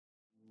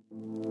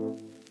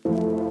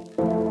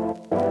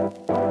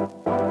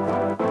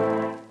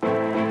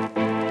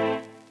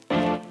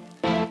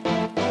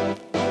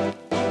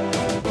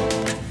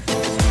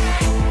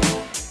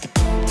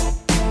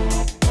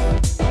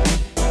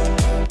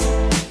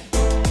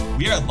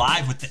We are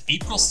live with the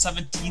April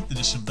 17th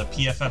edition of the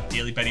PFF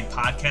Daily Betting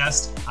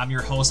Podcast. I'm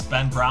your host,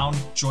 Ben Brown,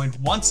 joined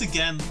once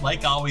again,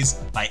 like always,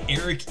 by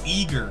Eric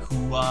Eager,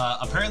 who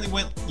apparently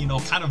went,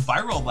 kind of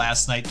viral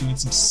last night doing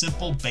some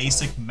simple,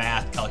 basic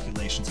math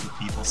calculations for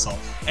people. So,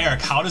 Eric,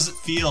 how does it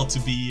feel to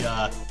be,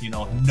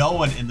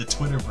 known in the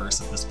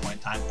Twitterverse at this point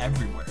in time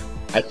everywhere?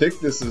 I think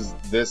this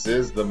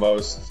is the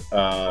most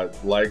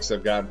likes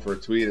I've gotten for a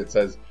tweet. It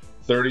says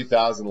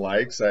 30,000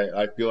 likes.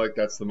 I feel like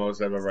that's the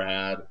most I've ever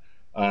had.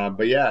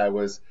 But yeah, it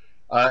was,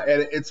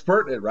 and it's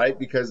pertinent, right?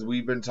 Because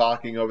we've been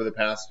talking over the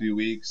past few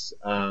weeks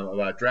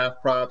about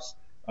draft props.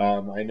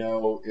 I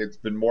know it's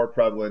been more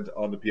prevalent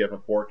on the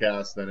PFF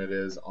forecast than it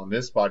is on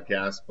this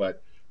podcast,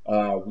 but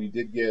we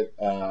did get,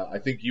 I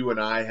think you and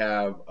I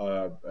have,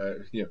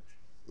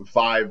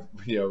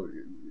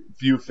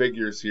 few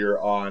figures here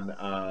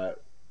on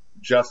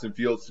Justin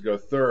Fields to go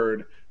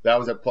third. That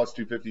was at plus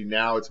 250.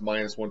 Now it's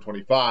minus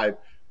 125.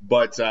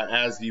 But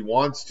as he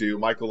wants to,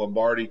 Michael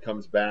Lombardi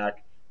comes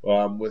back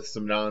with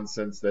some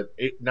nonsense that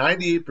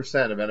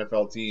 98% of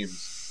NFL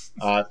teams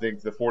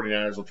think the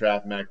 49ers will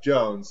draft Mac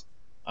Jones,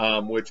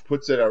 which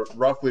puts it at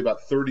roughly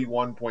about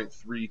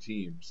 31.3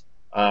 teams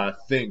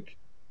think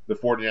the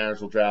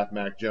 49ers will draft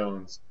Mac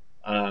Jones,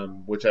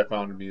 which I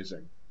found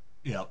amusing.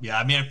 Yeah.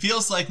 I mean, it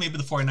feels like maybe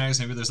the 49ers,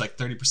 maybe there's like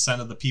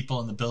 30% of the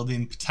people in the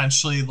building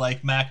potentially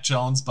like Mac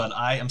Jones, but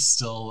I am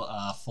still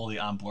fully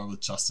on board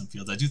with Justin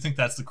Fields. I do think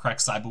that's the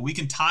correct side, but we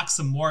can talk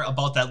some more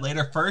about that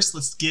later. First,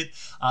 let's get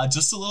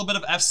just a little bit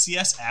of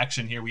FCS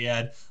action here. We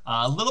had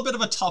a little bit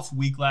of a tough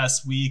week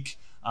last week.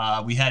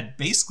 We had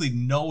basically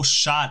no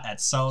shot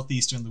at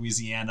Southeastern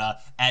Louisiana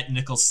at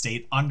Nicholls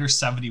State, under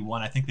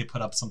 71. I think they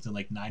put up something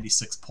like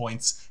 96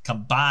 points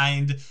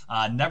combined.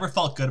 Never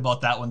felt good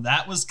about that one.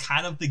 That was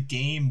kind of the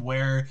game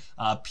where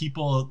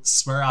people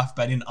swear off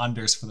betting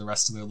unders for the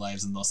rest of their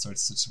lives in those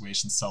sorts of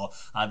situations. So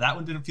that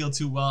one didn't feel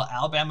too well.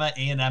 Alabama,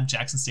 A&M,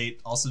 Jackson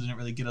State also didn't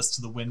really get us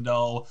to the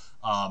window.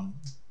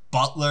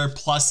 Butler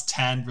plus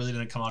 10 really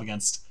didn't come out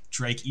against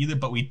Drake either,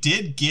 but we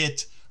did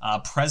get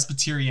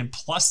Presbyterian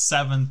plus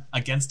 7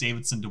 against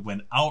Davidson to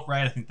win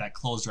outright. I think that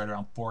closed right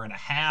around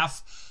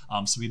 4.5.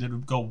 So we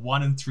did go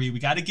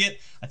 1-3.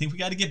 I think we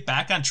got to get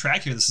back on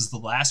track here. This is the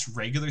last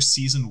regular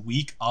season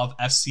week of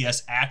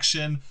FCS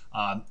action.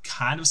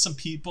 Kind of some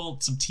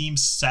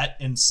teams set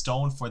in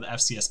stone for the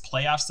FCS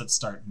playoffs that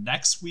start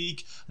next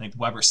week. I think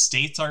Weber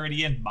State's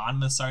already in,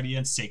 Monmouth's already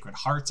in, Sacred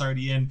Heart's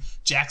already in,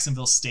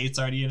 Jacksonville State's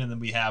already in, and then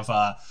we have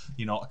a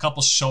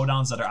couple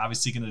showdowns that are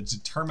obviously going to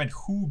determine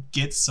who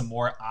gets some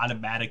more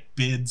automatic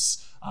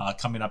bids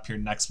coming up here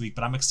next week.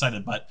 But I'm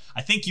excited. But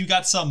I think you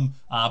got some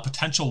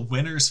potential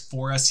winners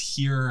for us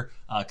here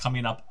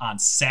coming up on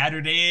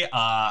Saturday.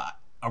 Are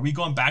we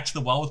going back to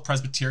the well with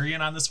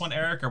Presbyterian on this one,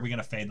 Eric? Or are we going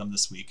to fade them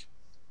this week?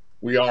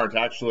 We aren't,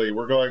 actually.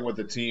 We're going with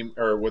a team,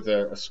 or with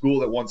a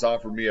school that once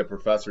offered me a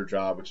professor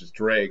job, which is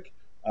Drake,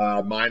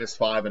 minus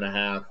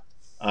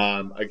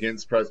 5.5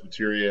 against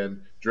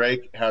Presbyterian.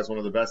 Drake has one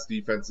of the best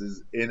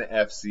defenses in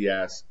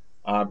FCS.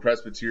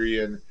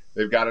 Presbyterian,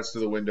 they've got us to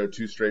the window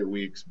 2 straight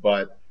weeks,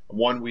 but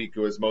 1 week it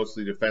was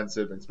mostly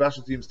defensive and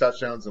special teams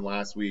touchdowns, and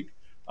last week,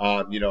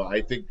 I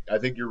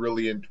think you're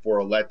really in for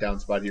a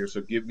letdown spot here.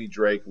 So give me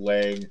Drake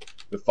laying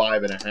the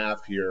 5.5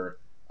 here,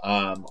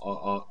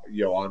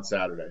 on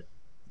Saturday.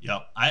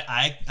 Yep,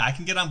 I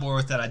can get on board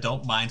with that. I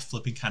don't mind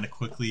flipping kind of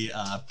quickly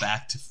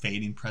back to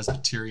fading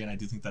Presbyterian. I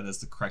do think that is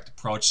the correct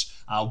approach.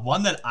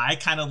 One that I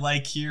kind of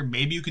like here,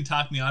 maybe you can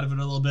talk me out of it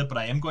a little bit, but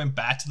I am going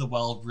back to the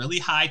well. Really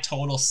high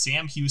total.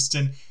 Sam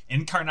Houston,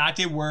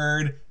 Incarnate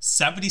Word,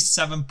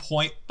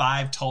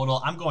 77.5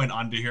 total. I'm going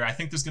under here. I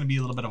think there's going to be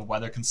a little bit of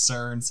weather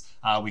concerns.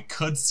 We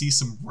could see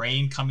some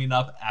rain coming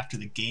up after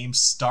the game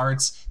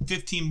starts.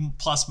 15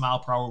 plus mile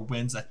per hour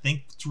winds, I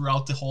think,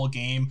 throughout the whole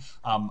game.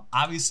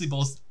 Obviously,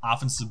 both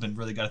offenses have been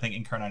really good. I think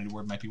Incarnate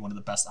Word might be one of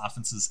the best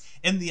offenses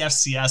in the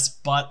FCS,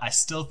 but I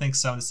still think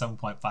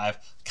 77.5,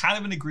 kind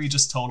of an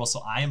egregious total,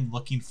 so I am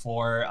looking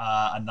for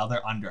another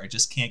under. I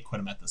just can't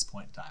quit him at this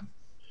point in time.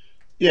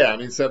 Yeah, I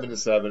mean, 7 to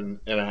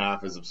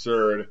 7.5 is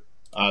absurd.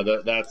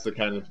 That's the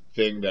kind of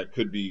thing that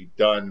could be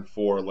done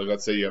for, like,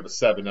 let's say you have a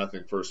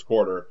 7-0 first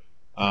quarter.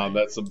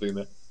 That's something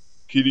that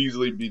could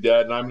easily be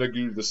dead. And I'm going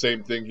to do the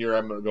same thing here.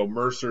 I'm going to go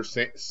Mercer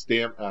versus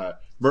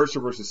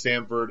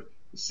Stanford,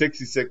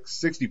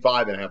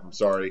 65.5. I'm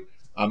sorry.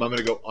 I'm going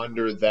to go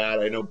under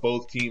that. I know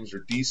both teams are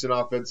decent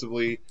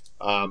offensively,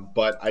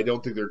 but I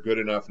don't think they're good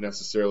enough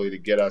necessarily to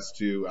get us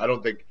to. I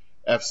don't think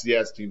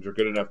FCS teams are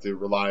good enough to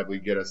reliably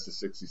get us to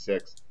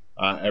 66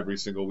 every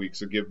single week.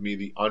 So give me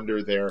the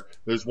under there.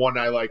 There's one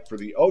I like for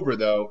the over,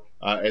 though,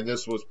 and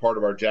this was part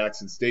of our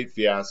Jackson State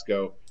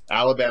fiasco.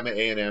 Alabama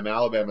A&M,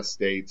 Alabama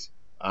State.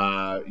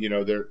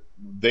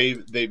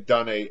 They've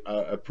done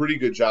a pretty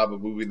good job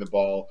of moving the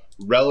ball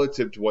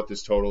relative to what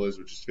this total is,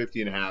 which is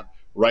 50.5,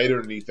 right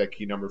underneath that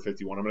key number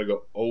 51. I'm going to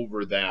go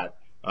over that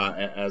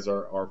as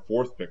our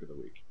fourth pick of the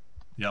week.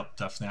 Yep,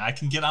 definitely. I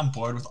can get on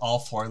board with all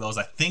four of those.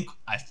 I think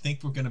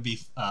we're going to be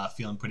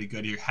feeling pretty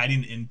good here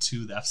heading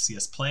into the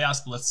FCS playoffs.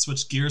 But let's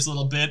switch gears a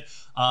little bit.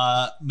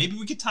 Maybe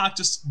we could talk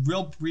just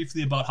real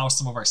briefly about how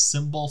some of our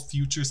symbol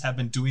futures have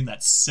been doing.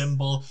 That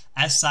symbol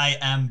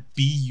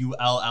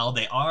SIMBULL.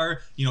 They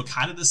are,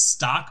 kind of the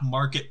stock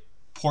market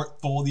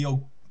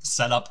portfolio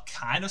setup,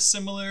 kind of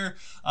similar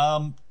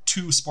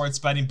to sports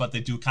betting, but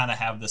they do kind of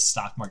have this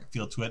stock market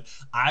feel to it.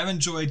 I've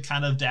enjoyed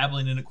kind of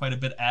dabbling in it quite a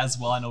bit as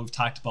well. I know we've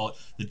talked about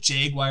the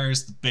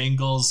Jaguars, the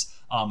Bengals.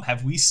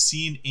 Have we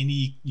seen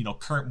any,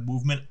 current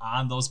movement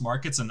on those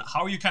markets? And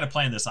how are you kind of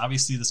playing this?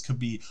 Obviously, this could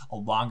be a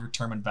longer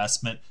term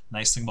investment.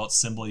 Nice thing about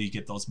Symbol, you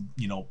get those,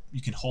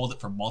 you can hold it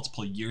for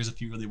multiple years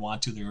if you really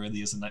want to. There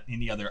really isn't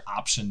any other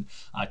option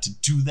to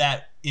do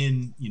that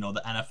in,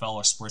 the NFL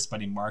or sports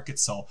betting market.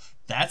 So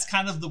that's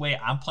kind of the way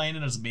I'm playing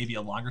it, as maybe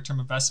a longer term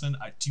investment.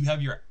 Do you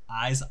have your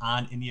eyes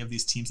on any of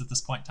these teams at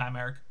this point in time,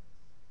 Eric?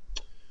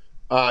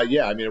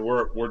 Yeah, I mean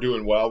we're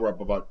doing well. We're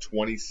up about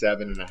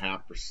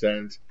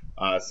 27.5%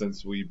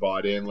 since we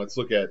bought in. Let's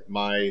look at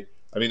my.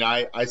 I mean,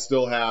 I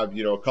still have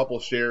a couple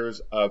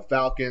shares of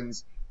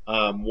Falcons.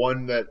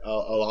 One that a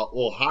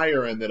little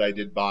higher end that I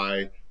did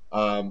buy,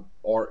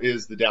 or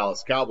is the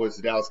Dallas Cowboys.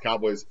 The Dallas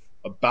Cowboys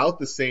about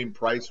the same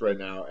price right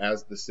now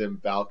as the Sim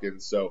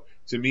Falcons. So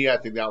to me, I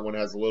think that one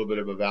has a little bit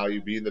of a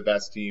value, being the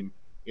best team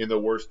in the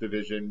worst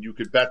division. You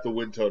could bet the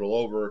win total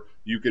over.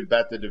 You could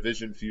bet the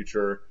division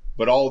future.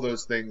 But all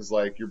those things,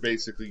 like you're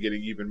basically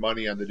getting even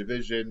money on the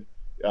division,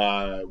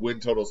 win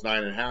totals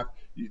 9.5.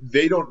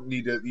 They don't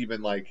need to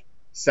even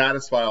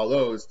satisfy all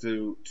those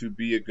to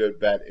be a good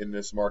bet in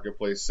this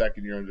marketplace.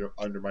 Second year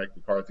under Mike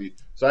McCarthy,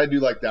 so I do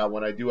like that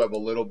one. I do have a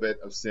little bit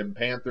of Sim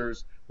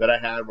Panthers that I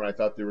had when I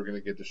thought they were going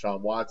to get Deshaun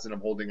Watson. I'm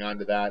holding on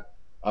to that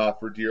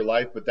for dear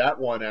life, but that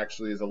one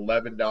actually is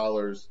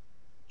 $11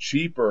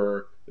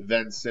 cheaper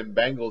than Sim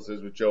Bengals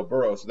is with Joe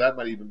Burrow. So that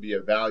might even be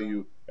a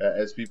value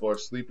as people are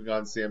sleeping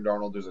on Sam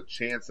Darnold. There's a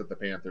chance that the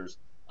Panthers,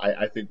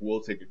 I think,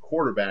 will take a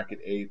quarterback at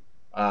 8,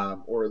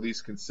 or at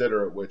least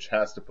consider it, which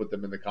has to put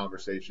them in the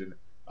conversation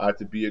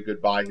to be a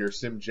good buy here.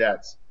 Sim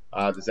Jets,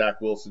 the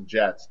Zach Wilson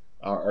Jets,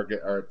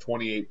 are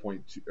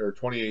 28.2 or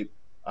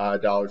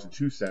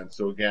 $28.02.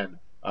 So again,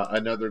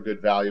 another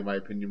good value in my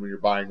opinion when you're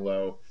buying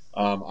low.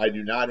 I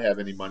do not have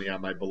any money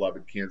on my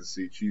beloved Kansas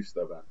City Chiefs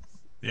though, Ben.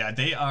 Yeah,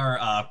 they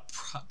are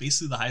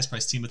basically the highest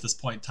priced team at this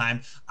point in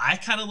time. I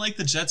kind of like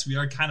the Jets. We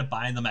are kind of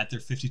buying them at their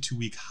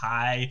 52-week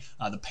high.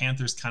 The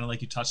Panthers, kind of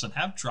like you touched on,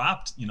 have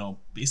dropped,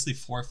 basically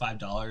 $4 or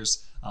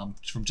 $5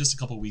 from just a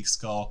couple weeks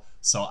ago.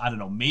 So I don't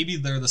know, maybe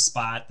they're the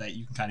spot that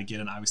you can kind of get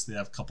in. Obviously, they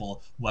have a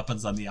couple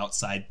weapons on the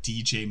outside: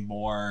 DJ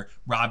Moore,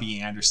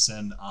 Robbie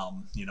Anderson.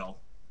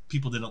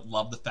 People didn't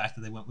love the fact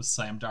that they went with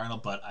Sam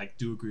Darnold, but I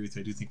do agree with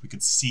you. I do think we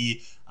could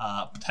see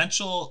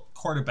potential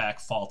quarterback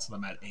fall to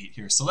them at 8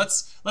 here. So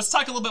let's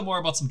talk a little bit more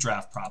about some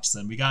draft props.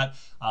 Then we got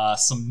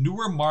some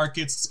newer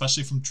markets,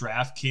 especially from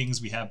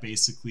DraftKings. We have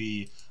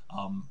basically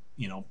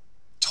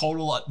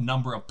total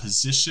number of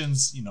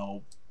positions.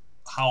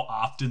 How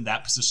often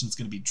that position is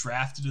going to be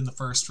drafted in the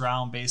first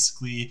round.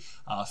 Basically,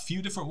 a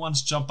few different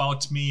ones jump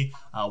out to me.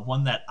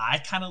 One that I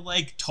kind of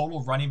like: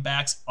 total running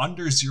backs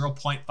under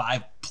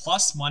 0.5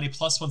 plus money,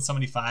 plus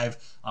 175.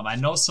 I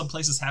know some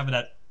places have it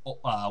at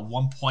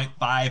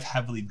 1.5,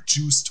 heavily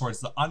juiced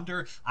towards the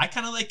under. I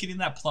kind of like getting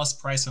that plus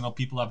price. I know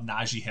people have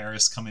Najee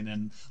Harris coming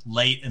in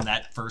late in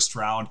that first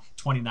round,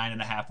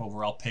 29.5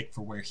 overall pick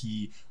for where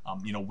he,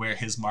 where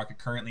his market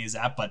currently is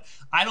at. But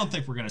I don't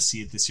think we're going to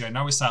see it this year. I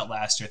know we saw it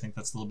last year. I think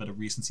that's a little bit of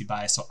recency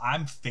bias. So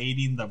I'm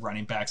fading the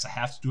running backs. I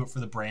have to do it for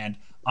the brand.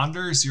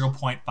 Under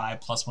 0.5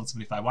 plus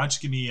 175. Why don't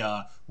you give me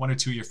one or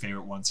two of your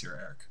favorite ones here,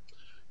 Eric?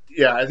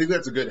 Yeah, I think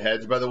that's a good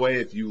hedge, by the way.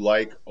 If you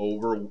like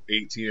over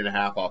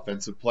 18.5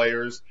 offensive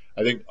players,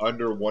 I think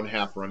under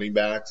 1/2 running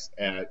backs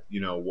at,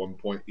 1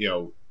 point,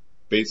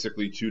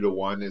 basically 2 to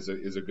 1 is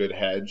a good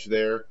hedge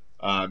there.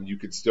 You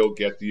could still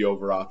get the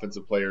over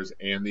offensive players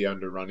and the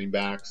under running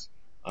backs.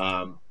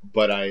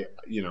 But I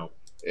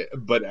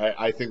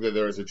think that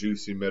there is a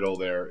juicy middle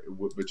there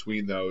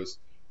between those.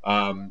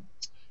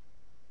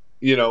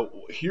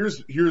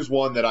 Here's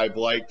one that I've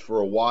liked for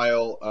a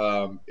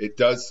while. It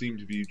does seem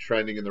to be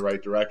trending in the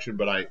right direction,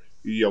 but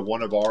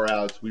one of our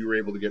outs, we were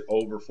able to get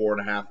over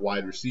 4.5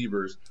 wide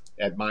receivers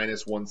at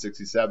minus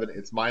 167.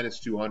 It's minus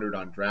 200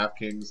 on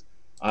DraftKings.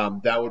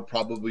 That would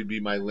probably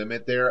be my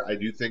limit there. I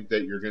do think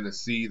that you're going to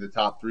see the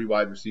top 3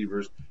 wide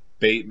receivers,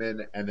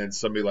 Bateman, and then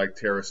somebody like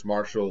Terrace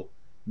Marshall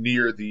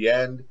near the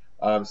end.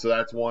 So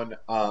that's one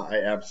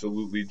I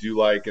absolutely do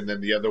like. And then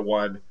the other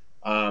one,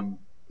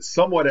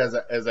 somewhat as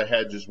a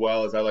hedge as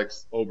well, as I like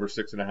over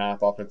 6.5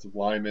 offensive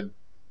linemen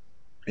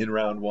in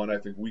round 1. I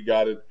think we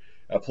got it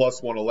at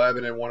plus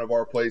 111 in one of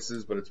our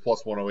places, but it's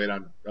plus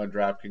 108 on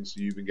DraftKings,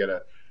 so you even get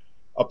a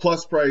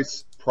plus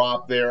price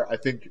prop there. I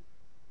think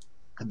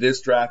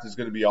this draft is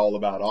going to be all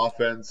about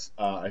offense.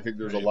 I think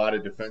there's a lot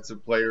of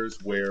defensive players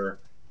where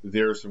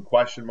there are some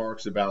question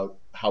marks about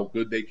how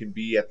good they can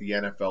be at the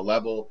NFL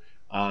level,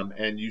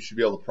 and you should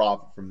be able to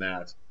profit from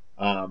that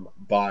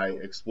by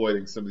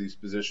exploiting some of these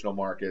positional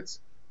markets.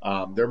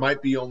 There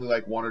might be only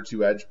like one or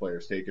two edge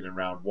players taken in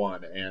round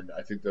one, and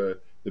I think the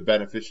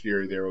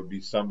beneficiary there would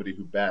be somebody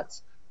who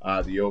bets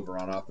the over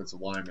on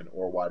offensive linemen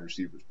or wide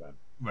receivers, Ben.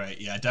 Right.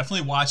 Yeah.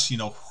 Definitely watch,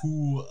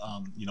 who,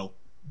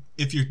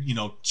 if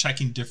you're,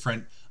 checking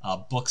different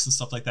books and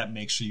stuff like that,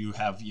 make sure you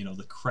have,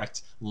 the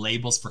correct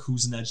labels for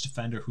who's an edge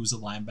defender, who's a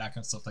linebacker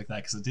and stuff like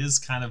that. Cause it is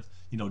kind of,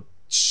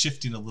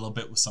 shifting a little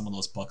bit with some of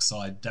those books. So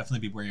I'd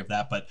definitely be wary of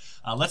that. But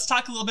let's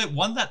talk a little bit.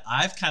 One that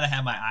I've kind of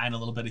had my eye on a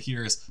little bit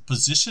here is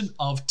position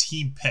of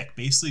team pick.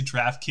 Basically,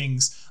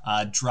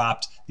 DraftKings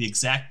dropped the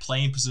exact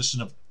playing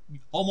position of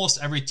almost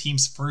every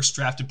team's first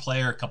drafted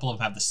player. A couple of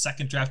them have the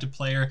second drafted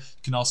player.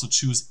 You can also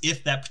choose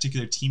if that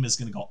particular team is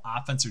going to go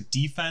offense or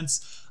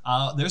defense.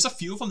 There's a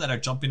few of them that are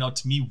jumping out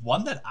to me.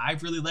 One that I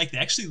really like, they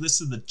actually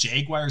listed the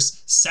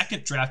Jaguars'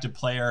 second drafted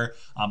player,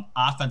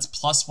 offense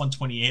plus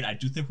 128. I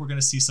do think we're going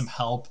to see some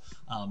help,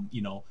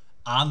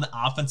 on the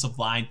offensive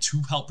line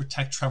to help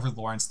protect Trevor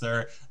Lawrence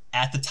there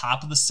at the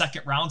top of the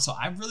second round. So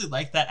I really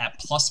like that at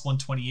plus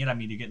 128. I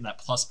mean, you're getting that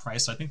plus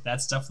price. So I think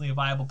that's definitely a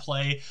viable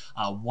play.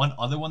 One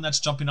other one that's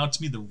jumping out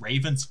to me, the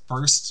Ravens'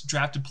 first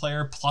drafted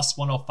player, plus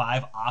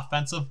 105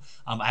 offensive.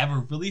 I have a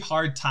really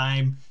hard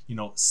time,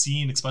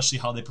 seeing especially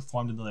how they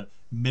performed in the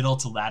middle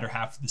to latter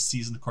half of the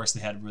season. Of course,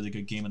 they had a really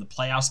good game in the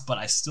playoffs, but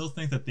I still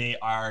think that they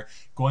are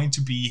going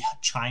to be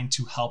trying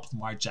to help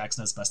Lamar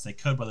Jackson as best they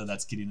could, whether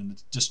that's getting an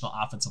additional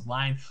offensive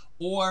line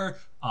or,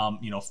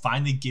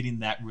 finally getting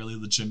that really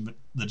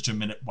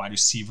legitimate wide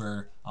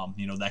receiver,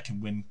 that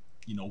can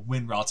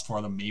win routes for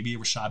them. Maybe a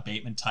Rashad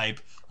Bateman type,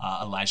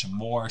 Elijah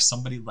Moore,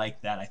 somebody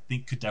like that I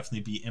think could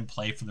definitely be in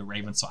play for the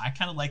Ravens. So I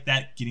kind of like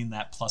that, getting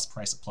that plus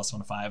price at plus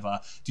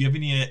 105. Do you have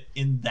any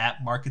in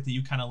that market that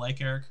you kind of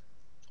like, Eric?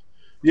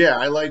 Yeah,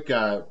 I like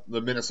the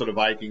Minnesota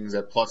Vikings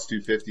at plus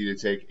 250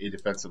 to take a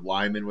defensive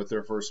lineman with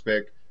their first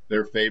pick.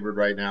 They're favored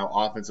right now.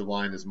 Offensive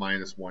line is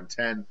minus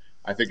 110.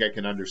 I think I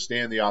can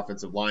understand the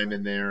offensive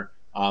lineman there.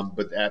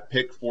 But at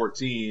pick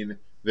 14,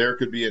 there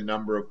could be a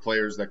number of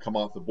players that come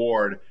off the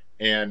board.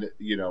 And,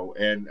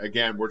 and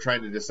again, we're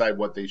trying to decide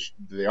what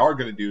they are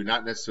going to do,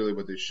 not necessarily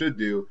what they should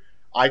do.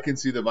 I can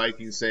see the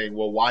Vikings saying,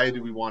 well, why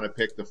do we want to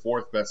pick the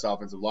fourth best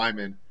offensive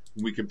lineman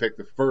when we can pick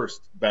the first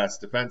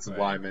best defensive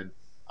lineman?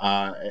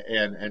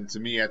 And to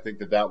me, I think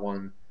that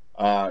one,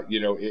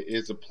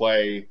 is a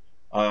play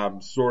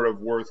sort of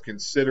worth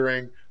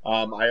considering.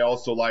 I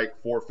also like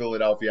for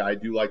Philadelphia, I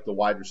do like the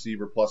wide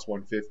receiver plus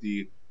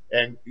 150.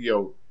 And,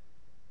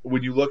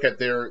 when you look at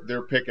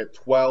their pick at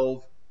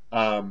 12,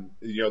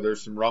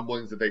 there's some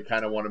rumblings that they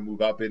kind of want to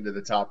move up into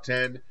the top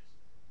 10.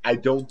 I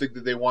don't think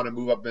that they want to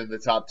move up into the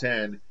top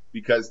 10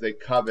 because they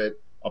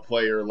covet a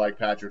player like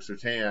Patrick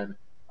Surtain.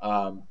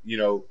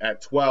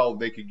 At 12,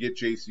 they could get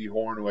J.C.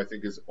 Horn, who I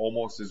think is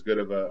almost as good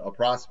of a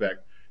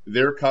prospect.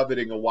 They're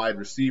coveting a wide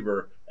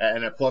receiver,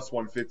 and at plus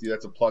 150,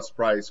 that's a plus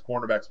price.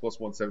 Cornerbacks plus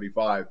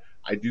 175.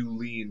 I do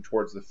lean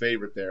towards the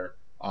favorite there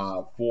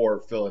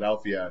for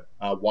Philadelphia,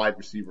 wide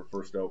receiver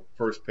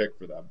first pick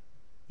for them.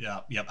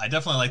 Yeah, I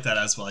definitely like that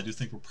as well. I do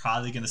think we're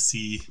probably going to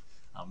see,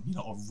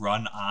 a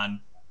run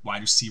on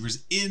wide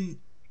receivers in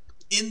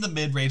the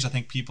mid range. I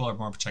think people are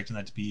more projecting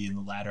that to be in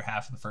the latter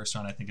half of the first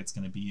round. I think it's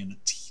going to be in the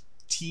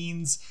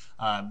teens.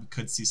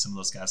 Could see some of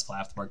those guys fly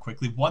off the board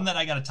quickly. One that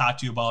I got to talk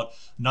to you about,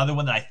 another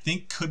one that I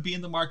think could be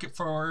in the market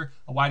for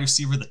a wide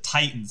receiver, the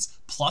Titans,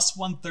 plus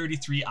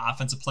 133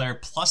 offensive player,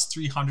 plus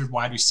 300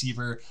 wide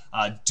receiver.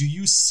 Do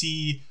you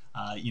see,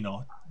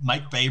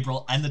 Mike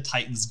Babel and the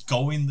Titans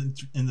going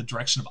in the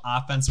direction of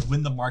offense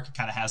when the market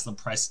kind of has them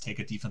priced to take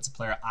a defensive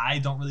player? I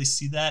don't really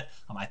see that.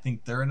 I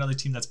think they're another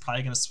team that's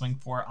probably going to swing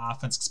for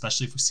offense,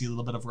 especially if we see a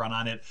little bit of run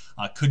on it.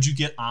 Could you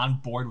get on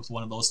board with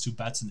one of those two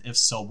bets? And if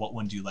so, what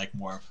one do you like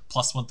more?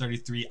 Plus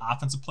 133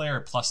 offensive player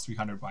or plus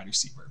 300 wide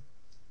receiver?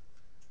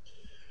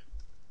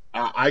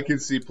 I can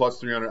see plus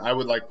 300. I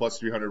would like plus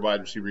 300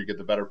 wide receiver. You get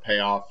the better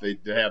payoff. They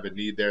have a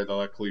need there. They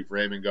let Khalif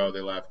Raymond go.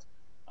 They left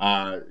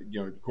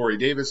Corey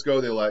Davis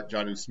go. They let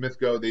Jonnu Smith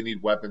go. They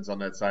need weapons on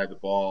that side of the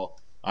ball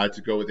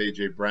to go with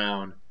A.J.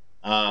 Brown.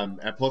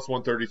 At plus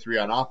 133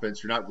 on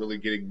offense, you're not really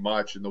getting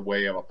much in the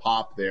way of a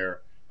pop there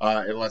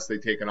unless they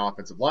take an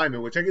offensive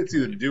lineman, which I can see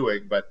them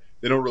doing, but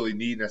they don't really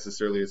need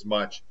necessarily as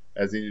much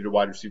as they need a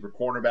wide receiver.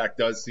 Cornerback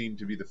does seem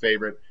to be the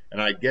favorite, and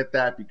I get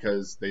that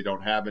because they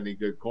don't have any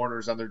good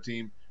corners on their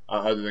team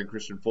other than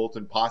Christian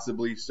Fulton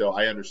possibly, so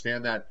I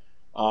understand that.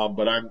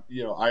 But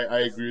I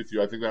agree with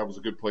you. I think that was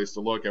a good place to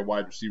look at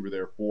wide receiver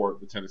there for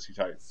the Tennessee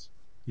Titans.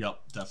 Yep,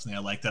 definitely. I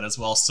like that as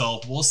well. So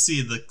we'll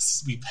see.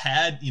 We've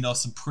had,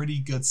 some pretty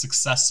good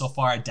success so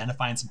far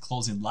identifying some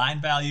closing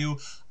line value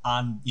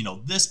on,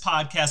 this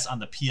podcast, on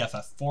the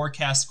PFF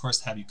forecast. Of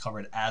course, have you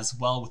covered as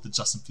well with the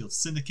Justin Fields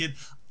Syndicate.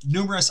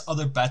 Numerous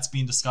other bets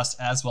being discussed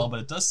as well, but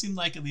it does seem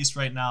like, at least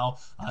right now,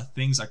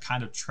 things are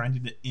kind of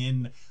trending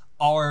in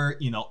our,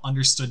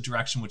 understood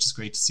direction, which is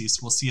great to see. So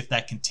we'll see if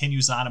that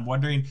continues on. I'm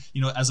wondering,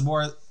 as a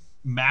more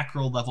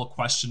macro level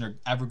question or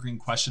evergreen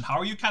question, how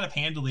are you kind of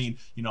handling,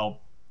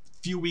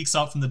 few weeks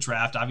out from the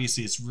draft?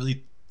 Obviously, it's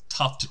really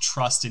tough to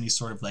trust any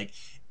sort of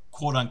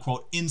quote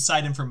unquote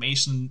inside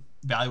information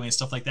evaluating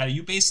stuff like that, are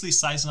you basically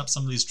sizing up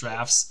some of these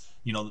drafts,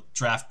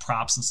 draft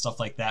props and stuff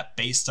like that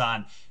based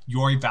on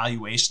your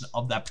evaluation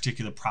of that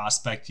particular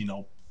prospect?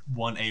 1A,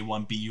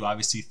 1B, you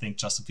obviously think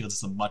Justin Fields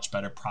is a much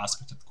better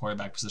prospect at the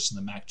quarterback position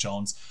than Mac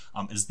Jones.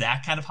 Is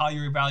that kind of how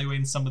you're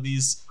evaluating some of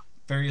these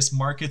various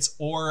markets,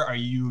 or are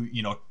you,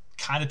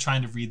 kind of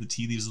trying to read the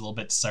tea leaves a little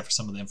bit to decipher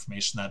some of the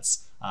information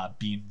that's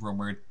being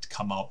rumored to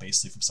come out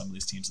basically from some of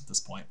these teams at this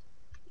point?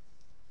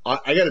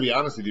 I got to be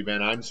honest with you,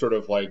 man. I'm sort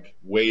of like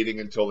waiting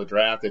until the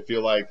draft. I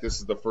feel like this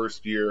is the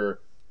first year,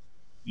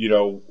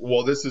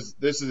 this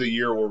is a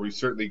year where we've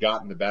certainly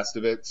gotten the best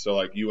of it. So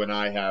like you and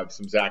I have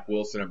some Zach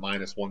Wilson at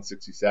minus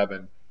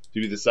 167 to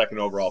be the second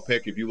overall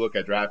pick. If you look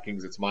at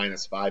DraftKings, it's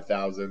minus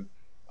 5,000.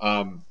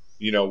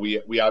 We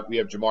have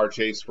Jamar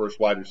Chase, first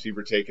wide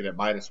receiver, taken at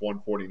minus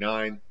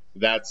 149.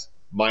 That's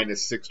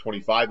minus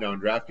 625 now in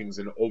DraftKings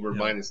and over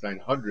minus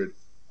 900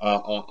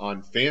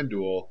 on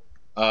FanDuel.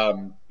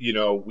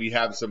 We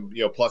have some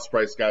plus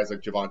price guys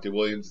like Javonte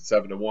Williams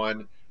at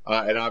 7-1.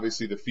 And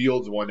obviously the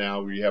Fields one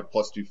now where you have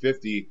plus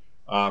 250,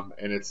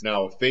 and it's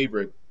now a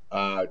favorite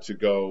to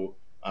go,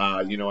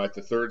 at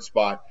the third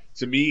spot.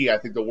 To me, I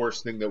think the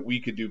worst thing that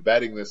we could do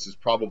betting this is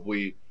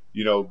probably,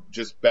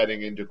 just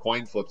betting into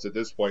coin flips at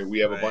this point. We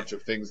have a bunch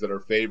of things that are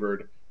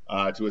favored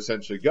to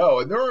essentially go.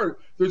 And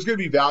there's going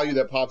to be value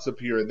that pops up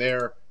here and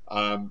there,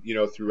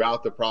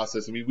 throughout the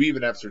process. I mean, we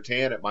even have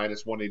Surtain at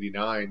minus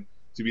 189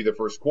 to be the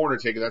first corner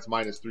taken. That's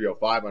minus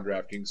 305 on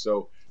DraftKings.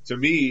 So to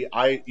me,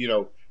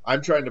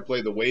 I'm trying to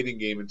play the waiting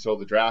game until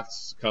the draft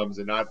comes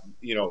and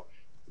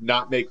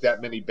not make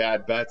that many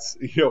bad bets,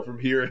 from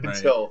here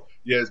until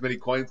as many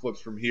coin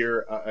flips from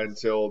here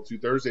until 2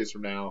 Thursdays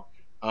from now.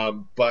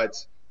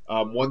 But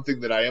one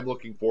thing that I am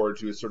looking forward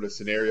to is sort of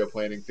scenario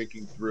planning,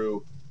 thinking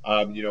through,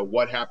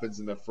 what happens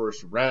in the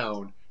first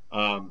round,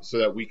 so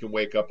that we can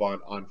wake up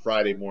on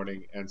Friday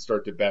morning and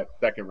start to bet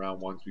second round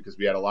ones, because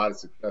we had a lot of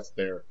success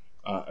there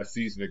a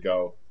season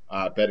ago,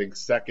 betting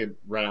second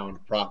round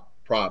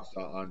props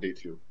on day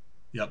 2.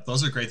 Yep,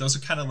 those are great. Those are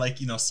kind of like,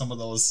 some of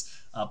those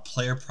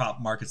player prop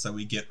markets that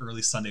we get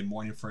early Sunday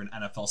morning for an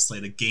NFL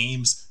slate of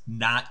games.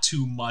 Not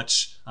too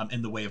much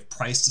in the way of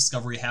price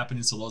discovery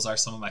happening. So those are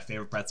some of my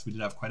favorite bets. We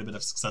did have quite a bit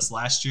of success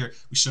last year.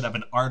 We should have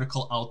an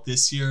article out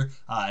this year.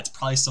 It's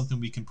probably something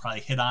we can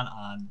probably hit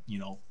on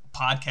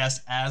podcast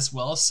as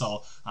well.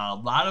 So a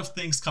lot of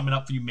things coming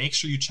up for you. Make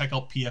sure you check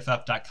out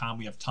pff.com.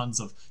 We have tons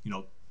of,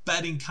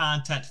 betting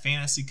content,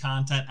 fantasy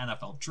content,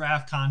 NFL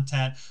draft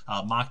content,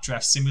 mock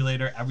draft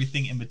simulator,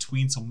 everything in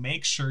between. So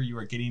make sure you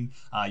are getting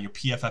your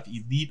PFF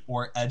Elite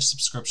or Edge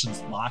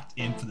subscriptions locked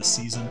in for the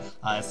season.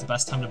 It's the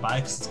best time to buy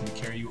because it's going to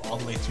carry you all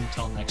the way through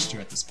till next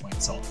year at this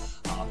point. So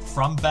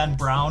from Ben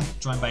Brown,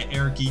 joined by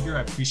Eric Eager,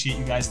 I appreciate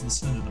you guys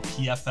listening to the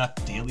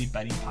PFF Daily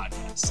Betting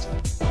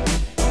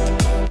Podcast.